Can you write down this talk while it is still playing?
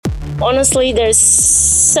honestly, there's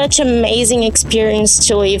such amazing experience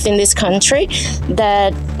to live in this country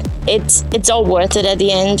that it's all worth it at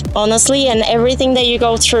the end, honestly. And everything that you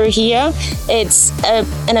go through here, it's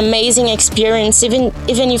an amazing experience. Even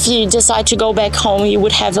if you decide to go back home, you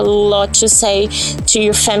would have a lot to say to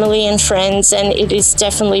your family and friends, and it is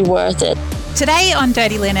definitely worth it. Today on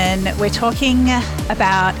Dirty Linen, we're talking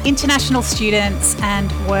about international students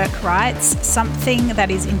and work rights, something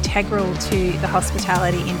that is integral to the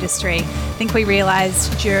hospitality industry. I think we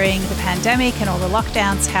realised during the pandemic and all the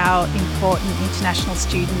lockdowns how important international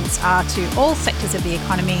students are to all sectors of the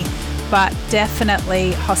economy, but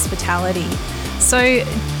definitely hospitality. So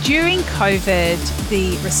during COVID,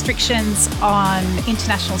 the restrictions on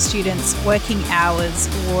international students' working hours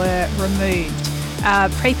were removed.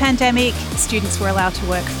 Pre-pandemic, students were allowed to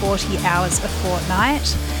work 40 hours a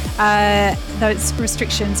fortnight. Those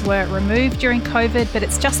restrictions were removed during COVID, but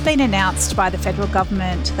it's just been announced by the federal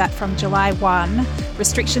government that from July 1,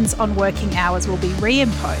 restrictions on working hours will be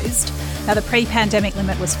reimposed. Now, the pre-pandemic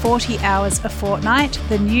limit was 40 hours a fortnight.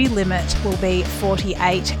 The new limit will be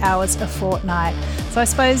 48 hours a fortnight. So I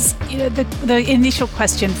suppose the initial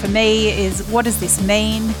question for me is, what does this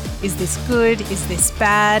mean? Is this good? Is this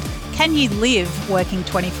bad? Can you live working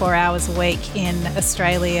 24 hours a week in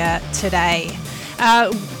Australia today?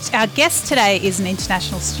 Our guest today is an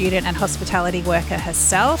international student and hospitality worker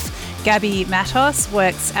herself. Gabby Matos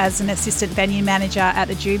works as an assistant venue manager at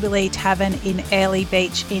the Jubilee Tavern in Airlie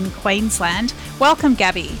Beach in Queensland. Welcome,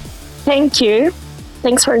 Gabby. Thank you.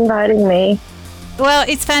 Thanks for inviting me. Well,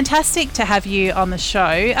 it's fantastic to have you on the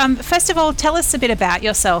show. First of all, tell us a bit about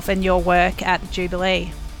yourself and your work at the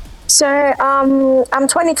Jubilee. So I'm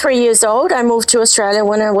 23 years old. I moved to Australia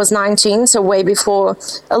when I was 19, so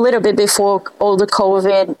a little bit before all the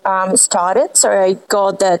COVID started. So I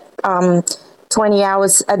got that 20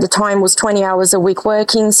 hours, at the time was 20 hours a week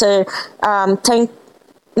working. So thank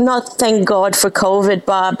God for COVID,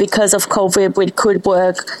 but because of COVID, we could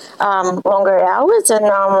work longer hours.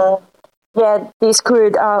 And this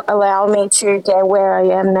could allow me to get where I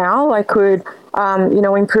am now. I could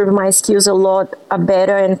improve my skills a lot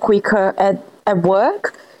better and quicker at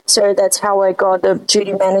work. So that's how I got the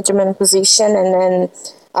duty management position. And then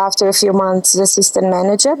after a few months, the assistant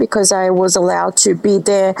manager, because I was allowed to be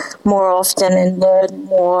there more often and learn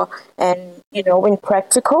more and, in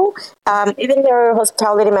practical. Even the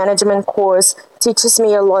hospitality management course teaches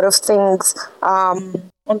me a lot of things.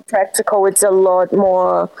 On practical, it's a lot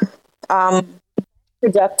more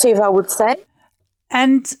productive, I would say.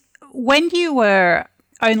 And when you were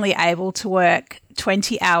only able to work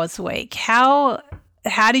 20 hours a week, how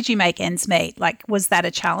did you make ends meet? Like, was that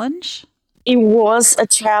a challenge? It was a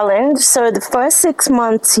challenge. So the first 6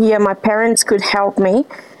 months here, my parents could help me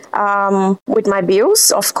with my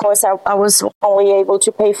bills. Of course, I was only able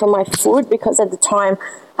to pay for my food because at the time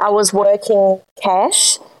I was working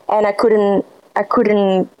cash and I couldn't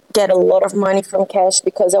get a lot of money from cash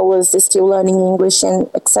because I was still learning English and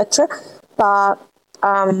etc. But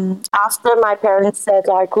after my parents said,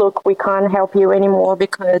 look, we can't help you anymore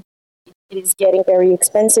because it is getting very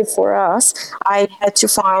expensive for us, I had to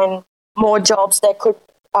find more jobs that could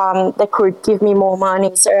give me more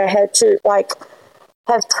money. So I had to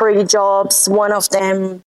have 3 jobs. One of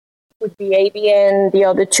them would be ABN, the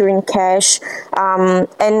other 2 in cash.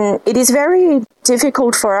 And it is very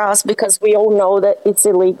difficult for us because we all know that it's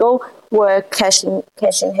illegal work, cash in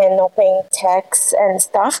hand, not paying tax and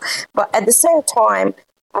stuff. But at the same time,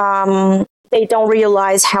 they don't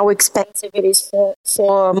realize how expensive it is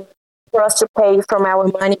for us to pay from our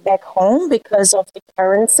money back home because of the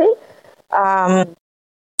currency.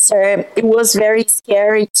 So it was very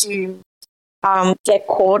scary to get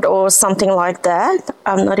caught or something like that.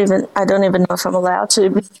 I don't even know if I'm allowed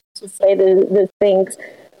to say the things.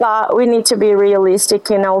 But we need to be realistic,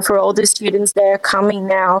 for all the students that are coming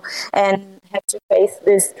now and have to face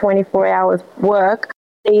this 24 hours work.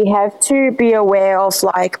 They have to be aware of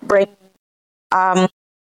bringing a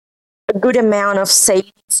good amount of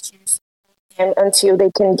savings to them until they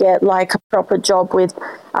can get a proper job with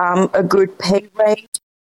a good pay rate.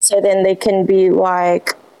 So then they can be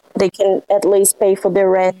they can at least pay for their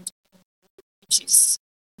rent, which is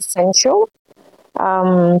essential.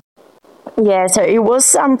 So it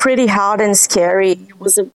was pretty hard and scary. It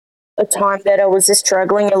was a time that I was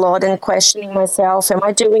struggling a lot and questioning myself. Am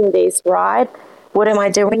I doing this right? What am I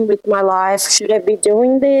doing with my life? Should I be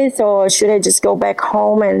doing this or should I just go back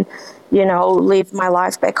home and, live my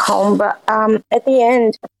life back home? But at the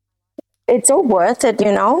end, it's all worth it,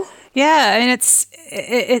 you know? Yeah, I mean,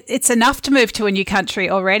 it's enough to move to a new country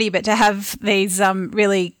already, but to have these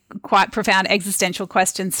really quite profound existential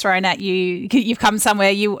questions thrown at you. You've come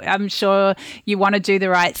somewhere, I'm sure you want to do the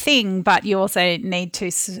right thing, but you also need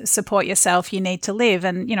to support yourself. You need to live,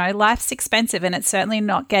 and life's expensive, and it's certainly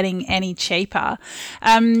not getting any cheaper.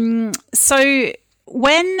 So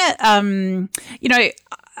when I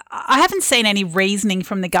haven't seen any reasoning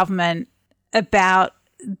from the government about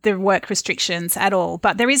the work restrictions at all,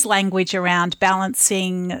 but there is language around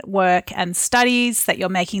balancing work and studies, that you're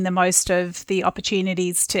making the most of the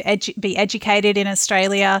opportunities to be educated in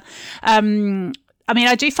Australia. I mean,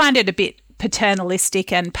 I do find it a bit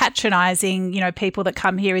paternalistic and patronising. People that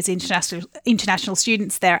come here as international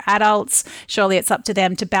students, they're adults. Surely it's up to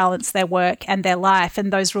them to balance their work and their life,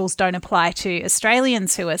 and those rules don't apply to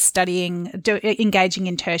Australians who are engaging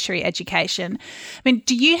in tertiary education. I mean,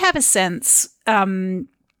 do you have a sense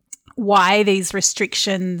why these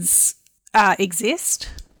restrictions exist?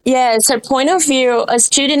 Yeah, so a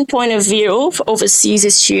student point of view,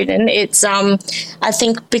 overseas student, it's I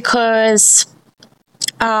think because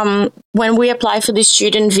when we apply for the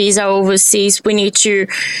student visa overseas, we need to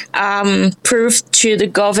prove to the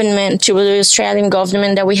government, to the Australian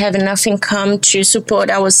government, that we have enough income to support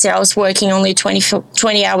ourselves working only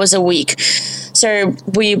 20 hours a week. So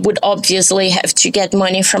we would obviously have to get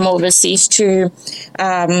money from overseas to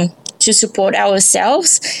support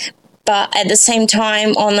ourselves. But at the same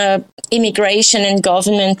time, on a immigration and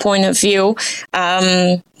government point of view,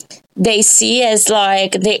 they see as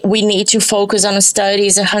like we need to focus on the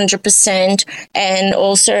studies 100%. And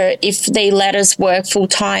also, if they let us work full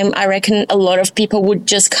time, I reckon a lot of people would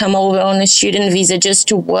just come over on a student visa just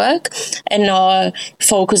to work and not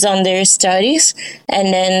focus on their studies.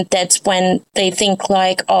 And then that's when they think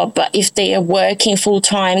like, oh, but if they are working full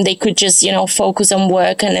time, they could just, focus on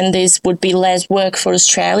work, and then this would be less work for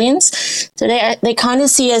Australians. So they kind of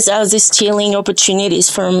see us as stealing opportunities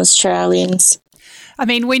from Australians. I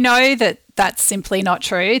mean, we know that that's simply not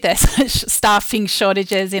true. There's staffing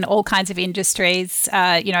shortages in all kinds of industries.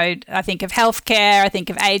 I think of healthcare, I think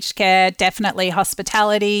of aged care, definitely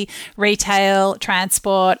hospitality, retail,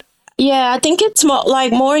 transport. Yeah, I think it's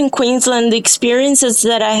more in Queensland, the experiences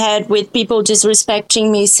that I had with people disrespecting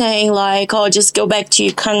me, saying like, oh, just go back to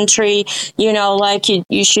your country, like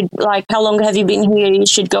you should, like, how long have you been here? You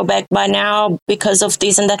should go back by now because of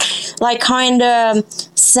this and that. Like, kind of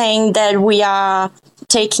saying that we are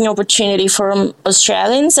taking opportunity from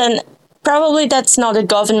Australians, and probably that's not a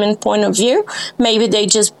government point of view. Maybe they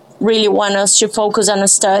just really want us to focus on the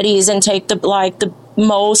studies and take the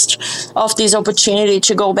most of this opportunity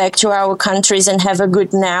to go back to our countries and have a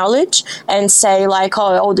good knowledge and say like,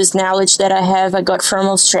 oh, all this knowledge that I have, I got from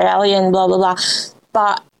Australia and blah, blah, blah.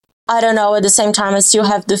 But I don't know, at the same time, I still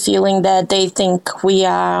have the feeling that they think we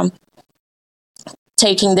are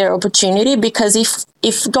taking their opportunity, because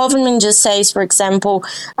if government just says, for example,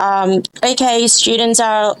 okay,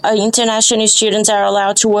 international students are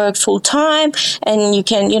allowed to work full time, and you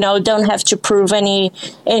can, don't have to prove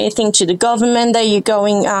anything to the government that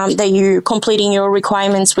you're completing your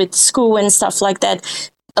requirements with school and stuff like that,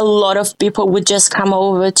 a lot of people would just come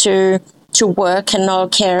over to work and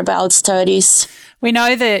not care about studies. We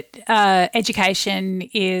know that education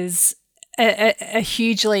is a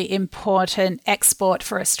hugely important export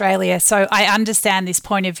for Australia. So I understand this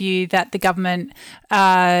point of view that the government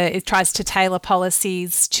tries to tailor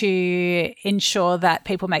policies to ensure that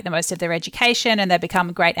people make the most of their education and they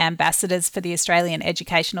become great ambassadors for the Australian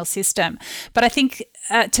educational system. But I think,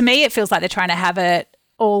 to me, it feels like they're trying to have it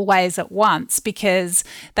all ways at once, because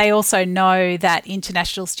they also know that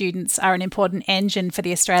international students are an important engine for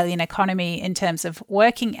the Australian economy in terms of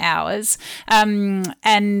working hours.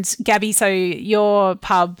 And Gabby, so your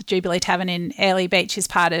pub, Jubilee Tavern in Airlie Beach, is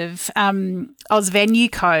part of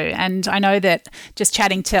AusVenueCo, and I know that just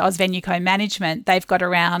chatting to AusVenueCo management, they've got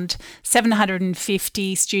around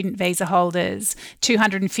 750 student visa holders.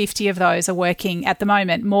 250 of those are working at the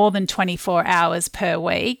moment more than 24 hours per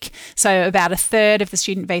week. So about a third of the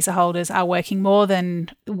student visa holders are working more than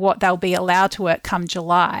what they'll be allowed to work come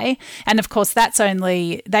July. And of course, they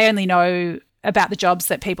only know about the jobs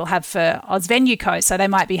that people have for AusVenueCo. So they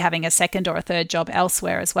might be having a second or a third job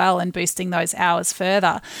elsewhere as well and boosting those hours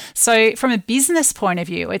further. So from a business point of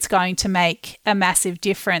view, it's going to make a massive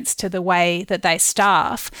difference to the way that they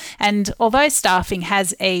staff. And although staffing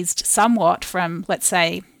has eased somewhat from, let's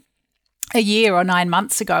say, a year or 9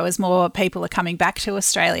 months ago, as more people are coming back to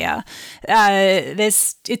Australia,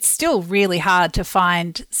 it's still really hard to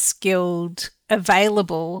find skilled,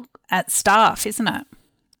 available staff, isn't it?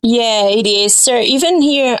 Yeah, it is. So even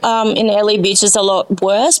here in LA Beach is a lot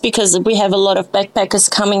worse because we have a lot of backpackers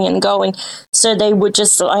coming and going. So they would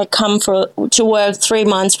just like come to work 3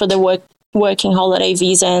 months for the working holiday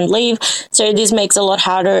visa and leave. So this makes it a lot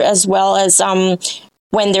harder, as well as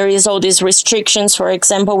when there is all these restrictions. For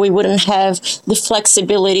example, we wouldn't have the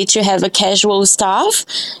flexibility to have a casual staff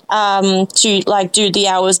to like do the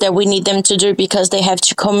hours that we need them to do, because they have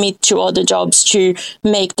to commit to other jobs to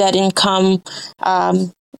make that income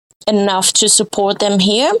enough to support them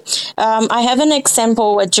here. I have an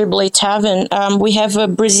example at Jubilee Tavern. We have a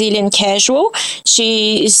Brazilian casual.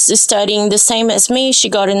 She is studying the same as me. She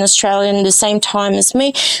got in Australia in the same time as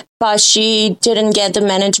me, but she didn't get the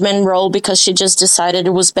management role because she just decided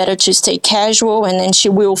it was better to stay casual, and then she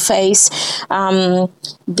will face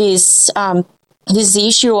this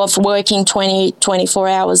issue of working 24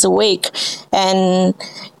 hours a week. And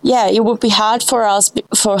yeah, it would be hard for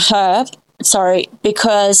her,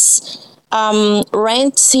 because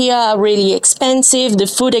rents here are really expensive. The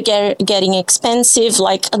food are getting expensive.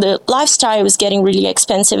 Like the lifestyle is getting really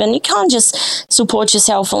expensive, and you can't just support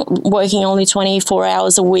yourself working only 24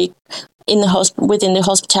 hours a week within the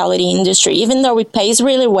hospitality industry. Even though it pays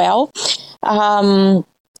really well, and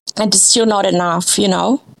it's still not enough,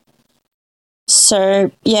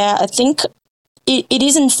 So yeah, I think it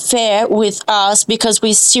isn't fair with us, because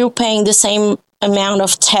we're still paying the same amount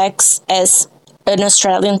of tax as an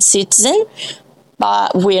Australian citizen,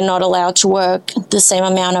 but we're not allowed to work the same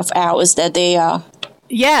amount of hours that they are.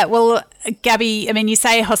 Yeah, well, Gabby, I mean, you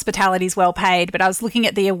say hospitality is well paid, but I was looking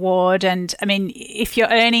at the award, and I mean, if you're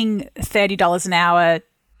earning $30 an hour,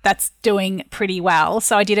 that's doing pretty well.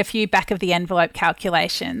 So I did a few back of the envelope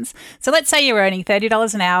calculations. So let's say you're earning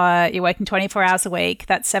 $30 an hour, you're working 24 hours a week,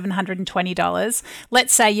 that's $720.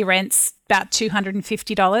 Let's say your rent's about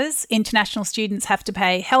 $250. International students have to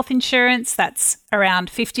pay health insurance, that's around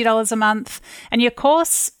 $50 a month. And your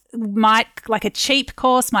course like a cheap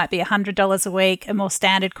course might be $100 a week. A more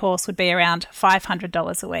standard course would be around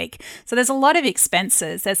 $500 a week. So there's a lot of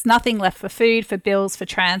expenses. There's nothing left for food, for bills, for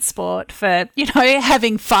transport, for,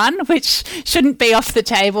 having fun, which shouldn't be off the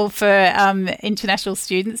table for international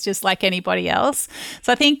students, just like anybody else.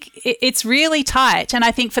 So I think it's really tight. And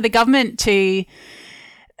I think for the government to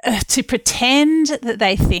pretend that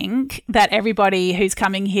they think that everybody who's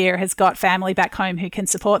coming here has got family back home who can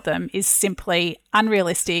support them is simply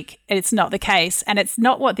unrealistic. It's not the case, and it's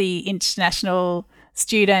not what the international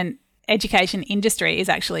student education industry is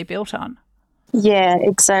actually built on. Yeah,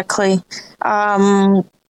 exactly. So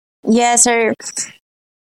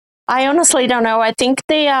I honestly don't know. I think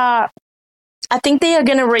they are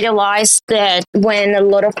going to realize that when a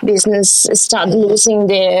lot of business start losing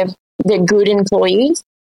their good employees.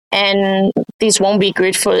 And this won't be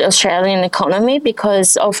good for the Australian economy,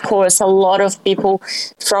 because, of course, a lot of people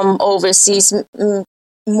from overseas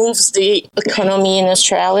moves the economy in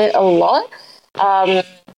Australia a lot. And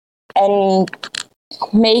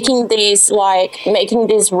making these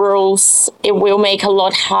rules, it will make a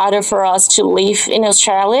lot harder for us to live in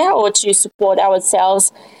Australia or to support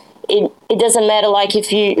ourselves. It doesn't matter, like,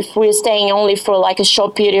 if we're staying only for like a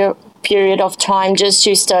short period of time just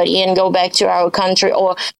to study and go back to our country,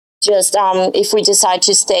 or just if we decide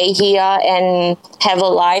to stay here and have a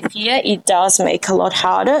life here, it does make a lot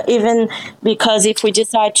harder. Even because if we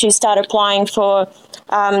decide to start applying for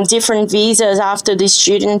different visas after the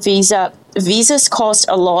student visa, visas cost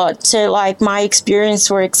a lot. So like my experience,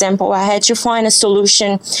 for example, I had to find a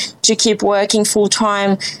solution to keep working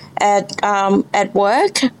full-time at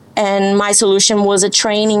work. And my solution was a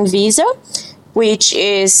training visa, which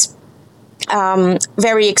is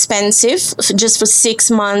very expensive. Just for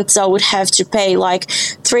 6 months, I would have to pay like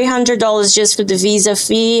 $300 just for the visa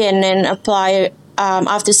fee, and then apply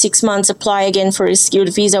after 6 months, apply again for a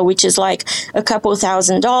skilled visa, which is like a couple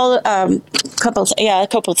thousand.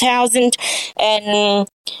 And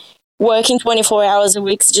working 24 hours a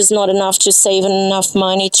week is just not enough to save enough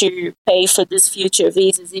money to pay for this future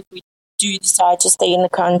visas if we do decide to stay in the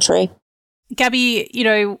country. Gabby,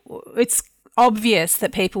 it's obvious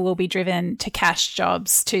that people will be driven to cash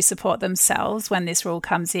jobs to support themselves when this rule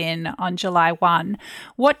comes in on July 1.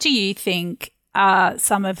 What do you think are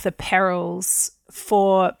some of the perils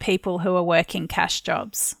for people who are working cash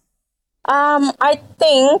jobs? I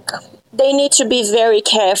think they need to be very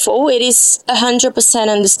careful. It is 100%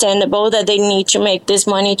 understandable that they need to make this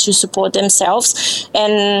money to support themselves.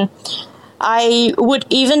 And I would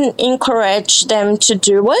even encourage them to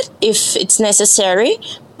do it if it's necessary.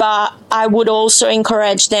 But I would also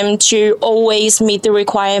encourage them to always meet the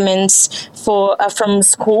requirements from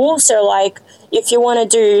school. So, like, if you want to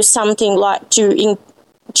do something like to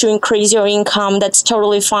to increase your income, that's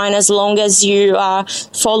totally fine as long as you are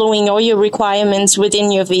following all your requirements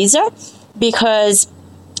within your visa. Because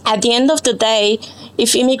at the end of the day,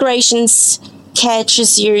 if immigration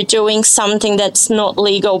catches you doing something that's not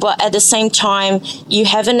legal, but at the same time you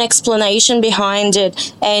have an explanation behind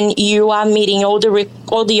it and you are meeting all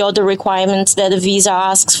the other requirements that the visa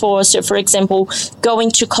asks for, so for example going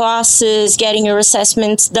to classes, getting your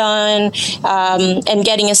assessments done, and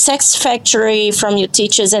getting a satisfactory from your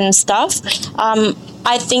teachers and stuff,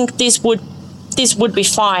 I think this would be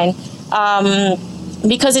fine.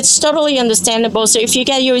 Because it's totally understandable. So if you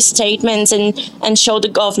get your statements and show the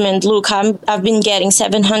government, look, I've been getting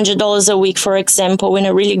 $700 a week, for example, in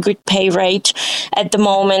a really good pay rate at the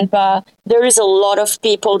moment, but there is a lot of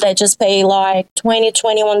people that just pay like $20,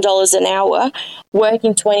 $21 an hour,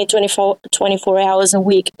 working 24 hours a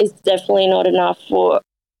week is definitely not enough for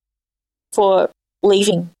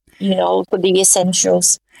living, for the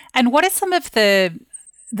essentials. And what are some of the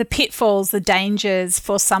pitfalls, the dangers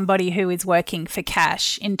for somebody who is working for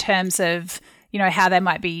cash in terms of, how they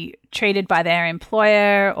might be treated by their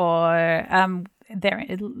employer or their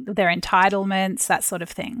entitlements, that sort of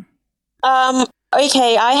thing?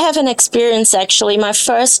 Okay, I have an experience actually. My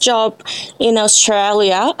first job in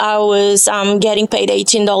Australia, I was getting paid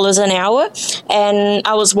 $18 an hour, and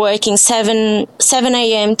I was working 7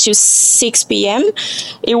 a.m. to 6 p.m.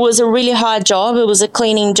 It was a really hard job. It was a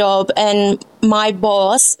cleaning job, and my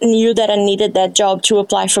boss knew that I needed that job to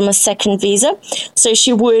apply for my second visa. So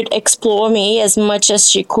she would explore me as much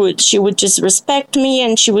as she could. She would just respect me,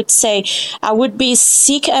 and she would say I would be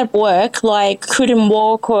sick at work, like couldn't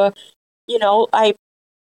walk, or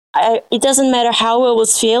it doesn't matter how I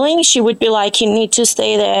was feeling. She would be like, you need to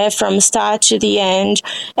stay there from start to the end.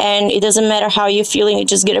 And it doesn't matter how you're feeling. You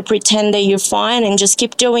just got to pretend that you're fine and just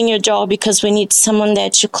keep doing your job because we need someone there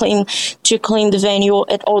to clean the venue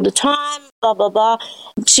at all the time, blah, blah, blah.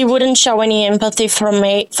 She wouldn't show any empathy for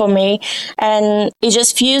me. And it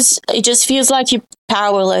just feels like you're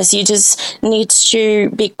powerless. You just need to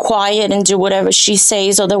be quiet and do whatever she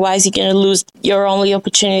says. Otherwise, you're going to lose your only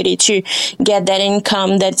opportunity to get that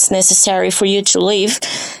income that's necessary for you to live,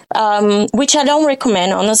 which I don't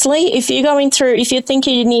recommend, honestly. If you think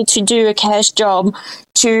you need to do a cash job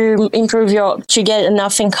to to get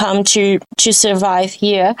enough income to survive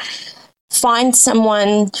here, find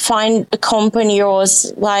a company, or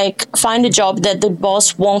find a job that the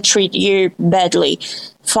boss won't treat you badly.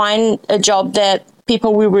 Find a job that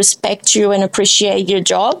people will respect you and appreciate your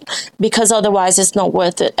job, because otherwise it's not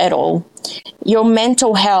worth it at all. Your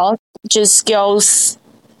mental health just goes,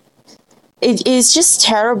 it is just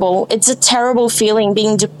terrible. It's a terrible feeling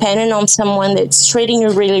being dependent on someone that's treating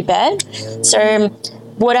you really bad. So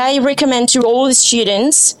what I recommend to all the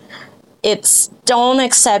students, it's don't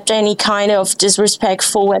accept any kind of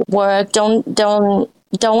disrespectful at work. Don't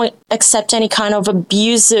accept any kind of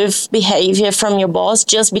abusive behavior from your boss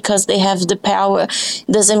just because they have the power.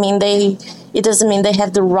 It doesn't mean they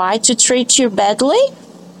have the right to treat you badly.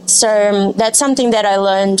 So that's something that I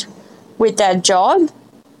learned with that job.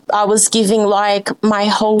 I was giving my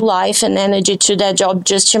whole life and energy to that job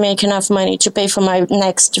just to make enough money to pay for my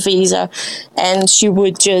next visa, and she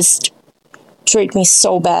would just treat me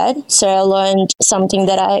so bad. So I learned something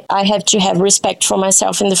that I have to have respect for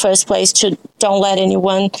myself in the first place, to don't let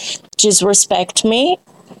anyone just respect me,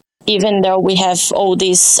 even though we have all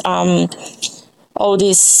these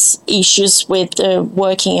issues with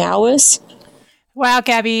working hours. Wow,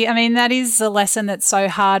 Gabby. I mean, that is a lesson that's so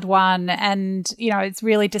hard won. And, it's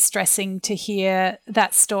really distressing to hear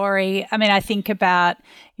that story. I mean, I think about,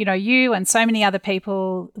 you and so many other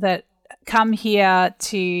people that come here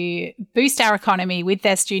to boost our economy with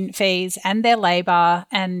their student fees and their labour,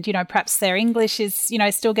 and perhaps their English is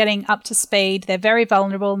still getting up to speed. They're very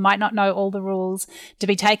vulnerable, might not know all the rules. To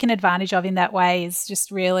be taken advantage of in that way is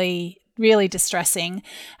just really, really distressing.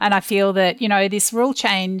 And I feel that this rule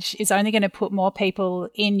change is only going to put more people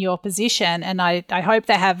in your position, and I hope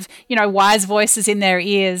they have wise voices in their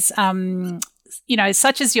ears,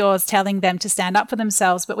 such as yours, telling them to stand up for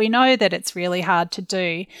themselves. But we know that it's really hard to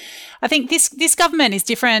do. I think this government is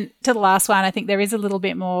different to the last one. I think there is a little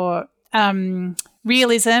bit more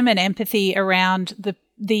realism and empathy around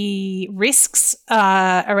the risks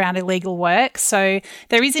around illegal work. So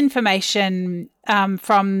there is information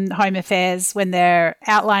from Home Affairs when they're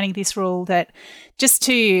outlining this rule, that just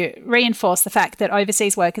to reinforce the fact that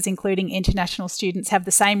overseas workers, including international students, have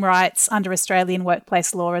the same rights under Australian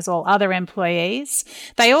workplace law as all other employees.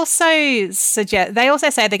 They also say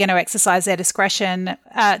they're going to exercise their discretion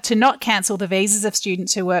to not cancel the visas of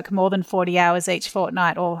students who work more than 40 hours each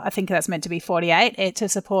fortnight, or I think that's meant to be 48, to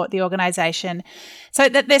support the organisation. So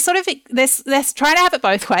that they're trying to have it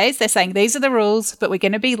both ways. They're saying these are the rules, but we're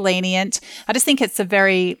going to be lenient. I just think it's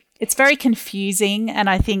very confusing, and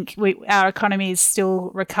I think our economy is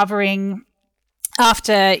still recovering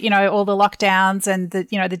after, all the lockdowns and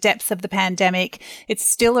the depths of the pandemic. It's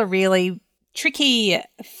still a really tricky,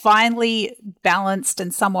 finely balanced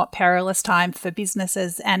and somewhat perilous time for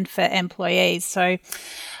businesses and for employees. So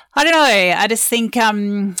I don't know. I just think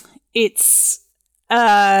it's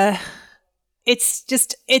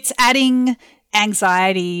adding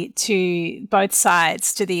anxiety to both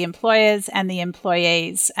sides, to the employers and the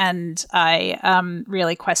employees, and I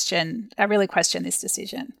really question this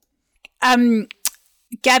decision.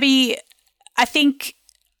 Gabby, I think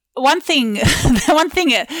one thing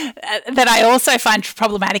that I also find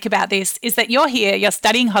problematic about this is that you're here, you're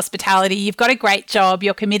studying hospitality, you've got a great job,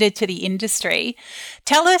 you're committed to the industry.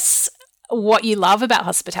 Tell us what you love about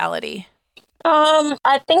hospitality.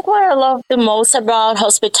 I think what I love the most about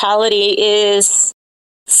hospitality is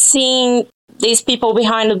seeing these people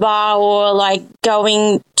behind the bar, or like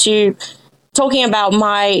talking about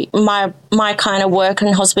my kind of work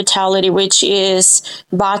in hospitality, which is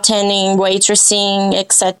bartending,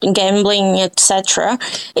 waitressing, gambling, etc.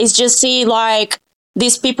 Is just see like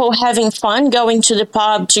these people having fun, going to the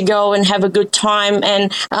pub to go and have a good time,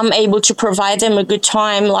 and I'm able to provide them a good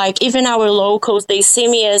time. Like even our locals, they see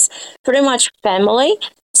me as pretty much family.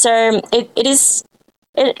 So it's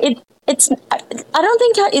I don't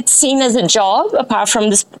think it's seen as a job apart from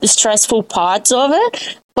the stressful parts of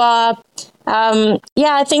it. But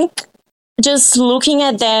I think just looking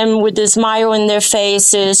at them with a smile in their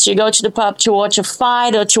faces, you go to the pub to watch a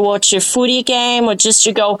fight or to watch a footy game, or just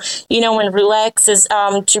to go, and relax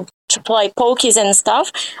to play pokies and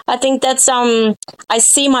stuff. I think that's I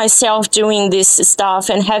see myself doing this stuff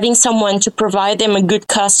and having someone to provide them a good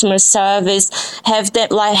customer service, have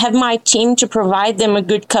my team to provide them a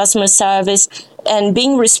good customer service, and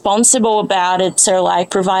being responsible about it. So like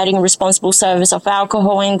providing responsible service of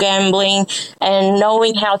alcohol and gambling, and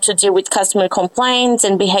knowing how to deal with customer complaints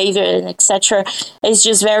and behavior and etc. is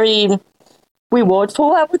just very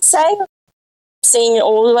rewardful, I would say. Seeing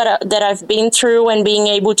all that I've been through and being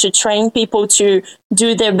able to train people to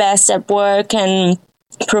do their best at work and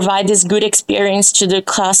provide this good experience to the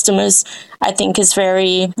customers, I think is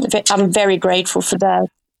I'm very grateful for that.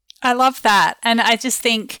 I love that. And I just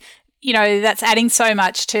think, that's adding so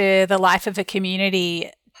much to the life of a community,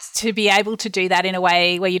 to be able to do that in a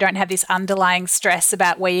way where you don't have this underlying stress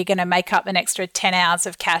about where you're going to make up an extra 10 hours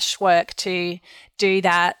of cash work to do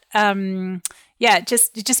that. It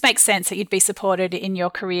just makes sense that you'd be supported in your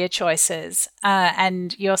career choices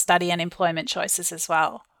and your study and employment choices as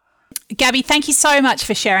well. Gabby, thank you so much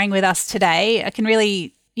for sharing with us today. I can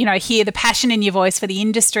really, hear the passion in your voice for the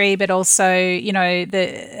industry, but also,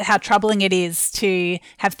 how troubling it is to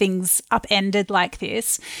have things upended like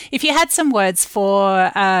this. If you had some words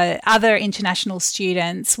for other international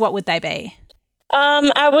students, what would they be?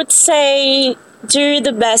 I would say do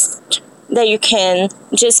the best that you can.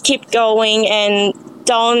 Just keep going and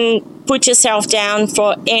don't put yourself down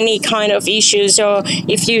for any kind of issues, or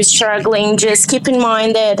if you're struggling, just keep in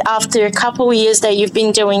mind that after a couple of years that you've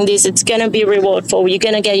been doing this, it's going to be rewardful. You're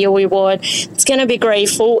going to get your reward. It's going to be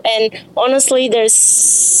grateful. And honestly, there's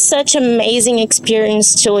such amazing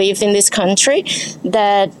experience to live in this country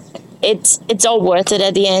that it's all worth it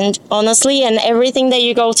at the end, honestly. And everything that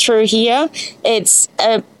you go through here, it's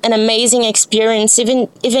an amazing experience. Even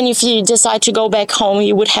if you decide to go back home,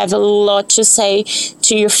 you would have a lot to say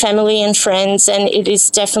to your family and friends, and it is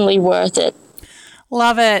definitely worth it.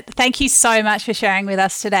 Love it. Thank you so much for sharing with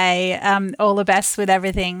us today. All the best with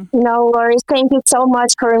everything. No worries. Thank you so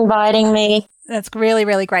much for inviting me. That's really,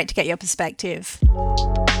 really great to get your perspective.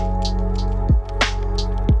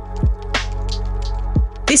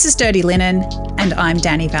 This is Dirty Linen, and I'm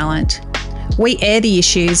Danny Vallant. We air the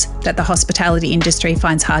issues that the hospitality industry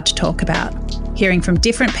finds hard to talk about, hearing from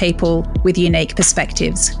different people with unique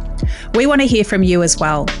perspectives. We want to hear from you as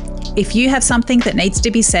well. If you have something that needs to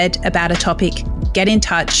be said about a topic, get in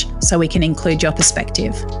touch so we can include your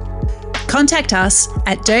perspective. Contact us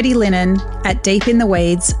at dirtylinenat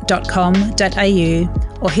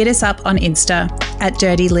deepintheweeds.com.au or hit us up on Insta at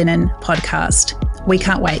Dirty Linen Podcast. We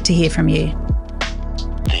can't wait to hear from you.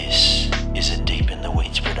 This